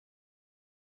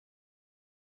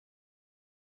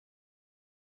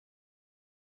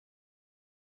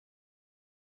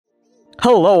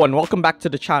Hello and welcome back to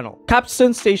the channel.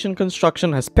 Capstan Station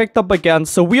construction has picked up again,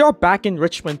 so we are back in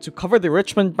Richmond to cover the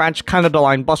Richmond Branch Canada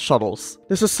Line bus shuttles.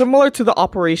 This is similar to the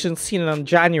operation seen in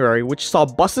January, which saw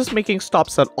buses making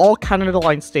stops at all Canada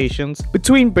Line stations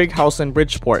between Big House and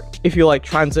Bridgeport. If you like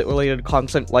transit related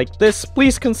content like this,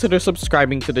 please consider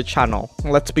subscribing to the channel.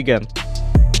 Let's begin.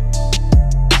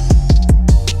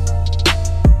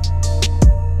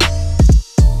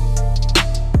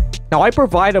 Now I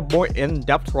provide a more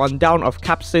in-depth rundown of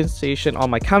Capstan Station on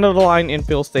my Canada Line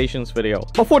infill stations video.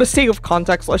 But for the sake of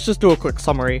context, let's just do a quick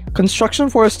summary. Construction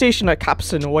for a station at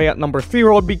Capstan Way at number 3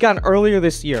 Road began earlier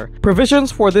this year.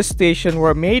 Provisions for this station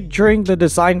were made during the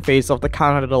design phase of the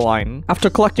Canada Line. After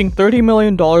collecting $30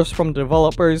 million from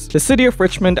developers, the City of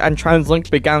Richmond and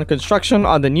TransLink began construction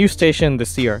on the new station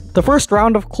this year. The first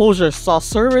round of closures saw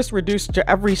service reduced to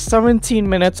every 17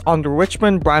 minutes on the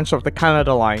Richmond branch of the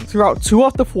Canada Line throughout 2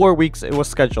 of the 4 weeks it was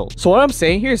scheduled. So what I'm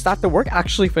saying here is that the work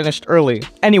actually finished early.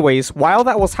 Anyways, while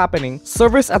that was happening,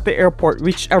 service at the airport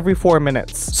reached every 4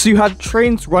 minutes. So you had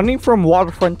trains running from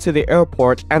Waterfront to the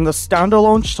airport and the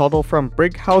standalone shuttle from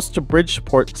Brig House to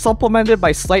Bridgeport, supplemented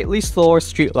by slightly slower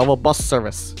street level bus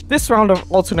service. This round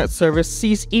of alternate service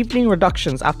sees evening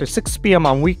reductions after 6 PM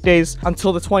on weekdays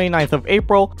until the 29th of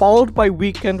April, followed by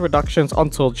weekend reductions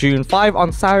until June 5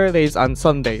 on Saturdays and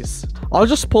Sundays. I'll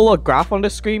just pull a graph on the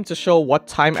screen to show what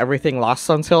time everything lasts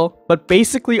until, but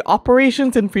basically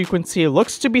operations and frequency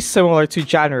looks to be similar to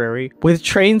January, with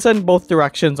trains in both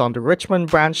directions on the Richmond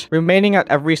branch remaining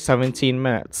at every 17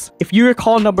 minutes. If you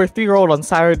recall number 3 Road on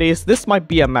Saturdays, this might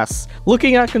be a mess.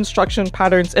 Looking at construction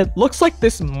patterns, it looks like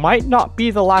this might not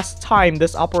be the last time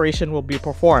this operation will be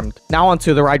performed. Now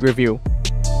onto the ride review.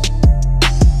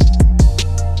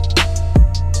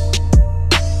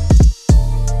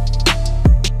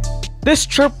 This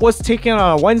trip was taken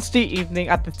on a Wednesday evening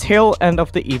at the tail end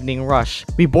of the evening rush.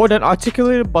 We board an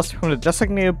articulated bus from the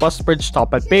designated bus bridge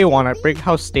stop at Bay 1 at Brig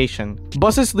House Station.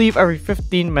 Buses leave every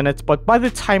 15 minutes, but by the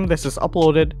time this is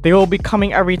uploaded, they will be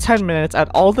coming every 10 minutes at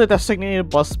all the designated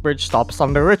bus bridge stops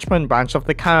on the Richmond branch of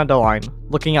the Canada Line.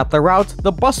 Looking at the route,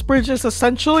 the bus bridge is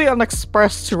essentially an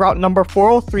express to route number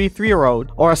 403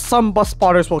 Road, or as some bus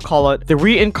spotters will call it, the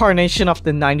reincarnation of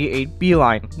the 98B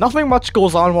line. Nothing much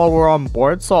goes on while we're on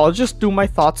board, so I'll just do my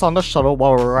thoughts on the shuttle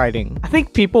while we're riding. I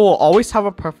think people will always have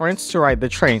a preference to ride the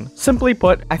train. Simply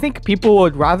put, I think people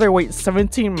would rather wait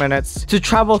 17 minutes to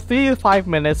travel 3 to 5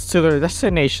 minutes to their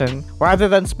destination rather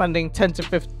than spending 10 to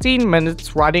 15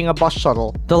 minutes riding a bus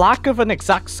shuttle. The lack of an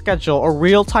exact schedule or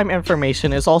real-time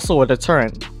information is also a deterrent.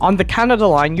 On the Canada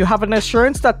Line, you have an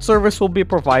assurance that service will be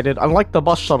provided, unlike the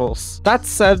bus shuttles. That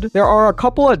said, there are a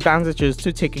couple advantages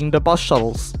to taking the bus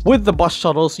shuttles. With the bus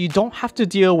shuttles, you don't have to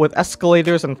deal with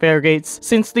escalators and fare gates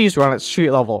since these run at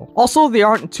street level. Also, they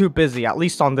aren't too busy, at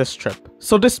least on this trip.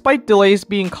 So despite delays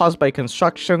being caused by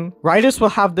construction, riders will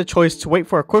have the choice to wait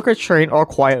for a quicker train or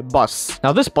quiet bus.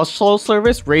 Now this bus shuttle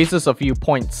service raises a few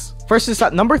points. First is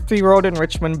that number 3 Road in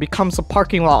Richmond becomes a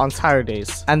parking lot on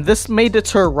Saturdays, and this may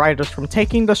deter riders from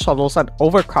taking the shuttles and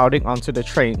overcrowding onto the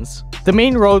trains. The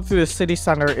main road through the city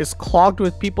center is clogged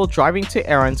with people driving to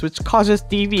errands, which causes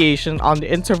deviation on the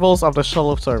intervals of the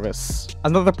shuttle service.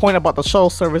 Another point about the shuttle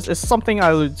service is something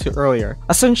I alluded to earlier.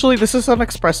 Essentially, this is an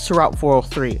express to Route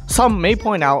 403. Some may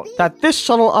point out that this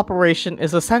shuttle operation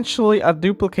is essentially a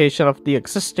duplication of the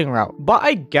existing route, but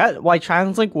I get why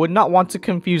TransLink would not want to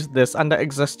confuse this and the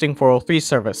existing 403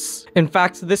 service. In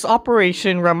fact, this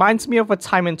operation reminds me of a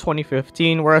time in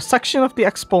 2015 where a section of the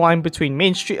Expo line between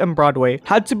Main Street and Broadway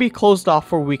had to be closed off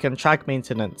for weekend track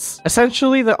maintenance.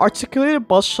 Essentially, the articulated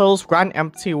bus shuttles ran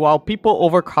empty while people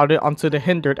overcrowded onto the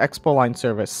hindered Expo line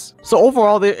service. So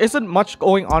overall, there isn't much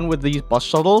going on with these bus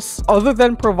shuttles other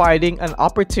than providing an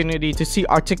opportunity to see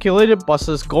articulated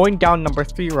buses going down number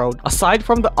 3 Road, aside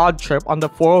from the odd trip on the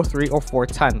 403 or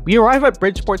 410. We arrive at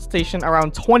Bridgeport Station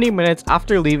around 20 minutes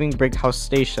after leaving Brig House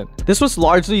Station. This was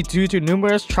largely due to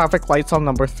numerous traffic lights on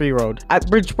number 3 Road. At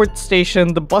Bridgeport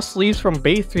Station, the bus leaves from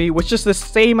Bay 3, which is the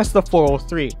same as the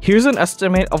 403. Here's an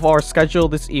estimate of our schedule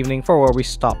this evening for where we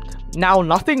stopped. Now,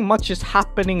 nothing much is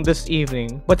happening this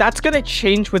evening, but that's gonna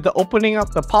change with the opening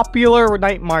of the popular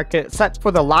night market set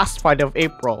for the last Friday of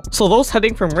April. So those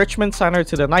heading from Richmond Center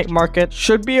to the night market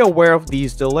should be aware of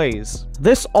these delays.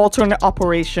 This alternate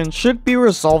operation should be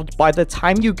resolved by the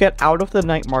time you get out of the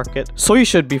night market, so you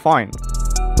should be fine.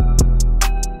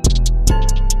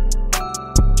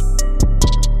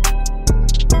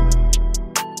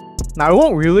 Now, I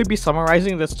won't really be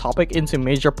summarizing this topic into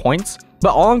major points,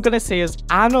 but all I'm gonna say is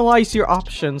analyze your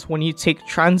options when you take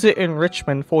transit in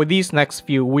Richmond for these next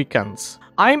few weekends.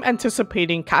 I'm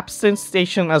anticipating Capstan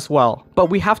Station as well,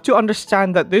 but we have to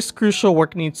understand that this crucial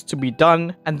work needs to be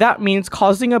done, and that means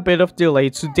causing a bit of delay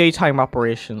to daytime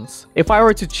operations. If I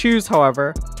were to choose,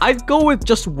 however, I'd go with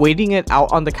just waiting it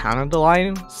out on the Canada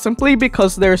Line, simply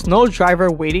because there's no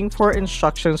driver waiting for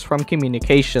instructions from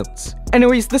communications.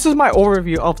 Anyways, this is my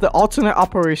overview of the alternate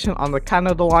operation on the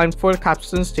Canada Line for the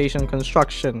Capstan Station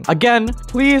construction. Again,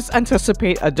 please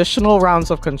anticipate additional rounds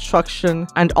of construction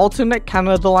and alternate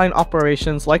Canada Line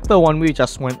operations like the one we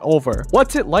just went over.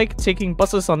 What's it like taking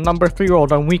buses on number 3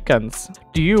 road on weekends?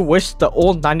 Do you wish the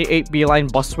old 98B line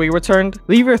busway returned?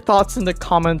 Leave your thoughts in the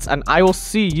comments and I will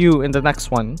see you in the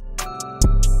next one.